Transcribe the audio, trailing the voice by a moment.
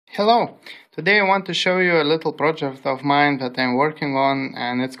Hello! Today I want to show you a little project of mine that I'm working on,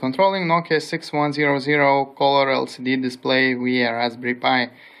 and it's controlling Nokia 6100 color LCD display via Raspberry Pi.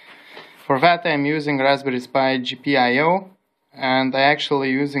 For that I'm using Raspberry Pi GPIO, and I'm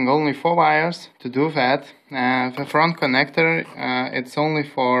actually using only 4 wires to do that. The front connector, it's only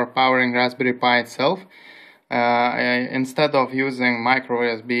for powering Raspberry Pi itself. Instead of using micro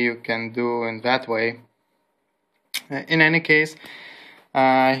USB, you can do in that way. In any case,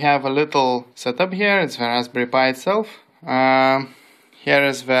 I have a little setup here. It's the Raspberry Pi itself. Here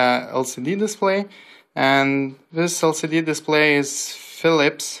is the LCD display, and this LCD display is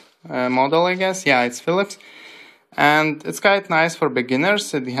Philips model, I guess. Yeah, it's Philips, and it's quite nice for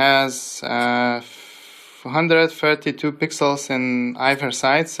beginners. It has 132 pixels in either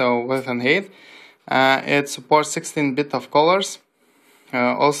side, so width and height. It supports 16-bit of colors.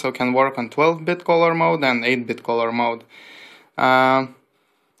 Also can work on 12-bit color mode and 8-bit color mode.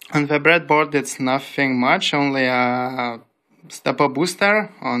 On the breadboard it's nothing much, only a step-up booster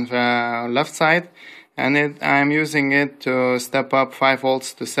on the left side, and I'm using it to step up 5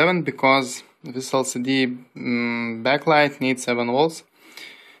 volts to 7 because this LCD backlight needs 7 volts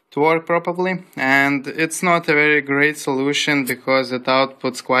to work properly, and it's not a very great solution because it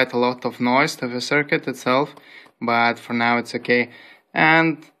outputs quite a lot of noise to the circuit itself, but for now it's okay.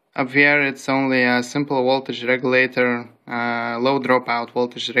 And up here it's only a simple voltage regulator, low dropout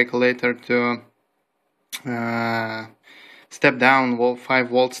voltage regulator to step down 5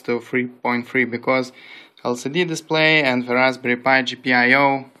 volts to 3.3 because LCD display and the Raspberry Pi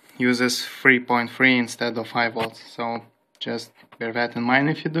GPIO uses 3.3 instead of 5 volts, so just bear that in mind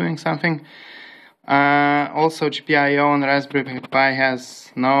if you're doing something. Also, GPIO on Raspberry Pi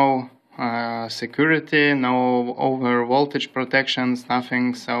has no security, no over voltage protections,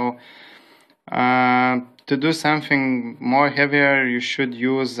 nothing. So to do something more heavier, you should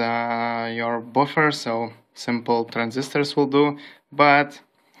use your buffer, so simple transistors will do, but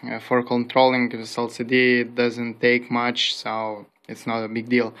for controlling this LCD it doesn't take much, so it's not a big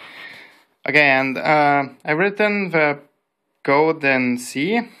deal. Okay, and I've written the code in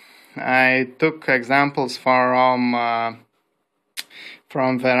C. I took examples from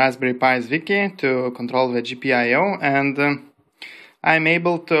the Raspberry Pi's wiki to control the GPIO, and I'm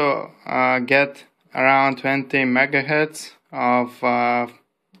able to get around 20 megahertz of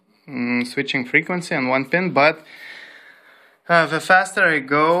switching frequency on one pin, but the faster I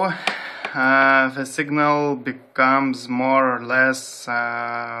go, the signal becomes more or less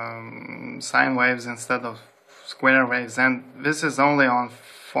sine waves instead of square waves, and this is only on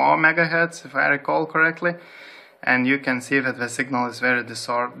 4 megahertz if I recall correctly, and you can see that the signal is very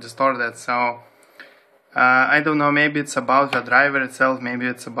distorted. So I don't know, maybe it's about the driver itself, maybe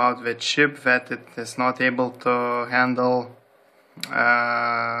it's about the chip that it is not able to handle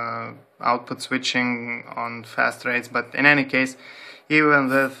output switching on fast rates, but in any case, even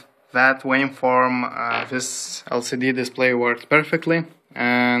with that waveform, this LCD display works perfectly,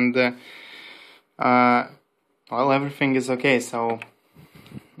 and well, everything is okay. So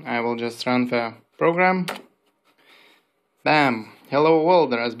I will just run the program. Bam! Hello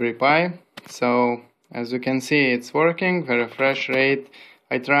world, Raspberry Pi. So as you can see, it's working. The refresh rate,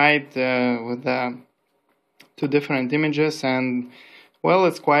 I tried with the 2 different images, and well,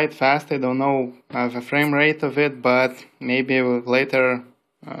 it's quite fast. I don't know the frame rate of it, but maybe with later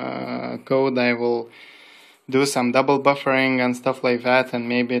code I will do some double buffering and stuff like that, and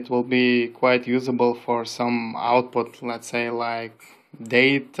maybe it will be quite usable for some output, let's say like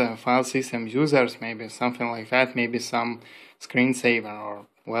date file system users, maybe something like that, maybe some screensaver, or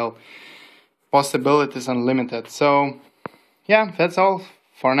well, possibilities unlimited. So yeah, that's all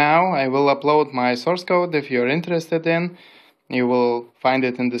for now. I will upload my source code if you're interested in. You will find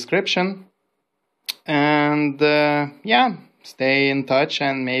it in description, and yeah, stay in touch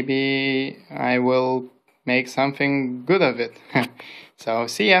and maybe I will make something good of it. So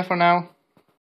see ya for now.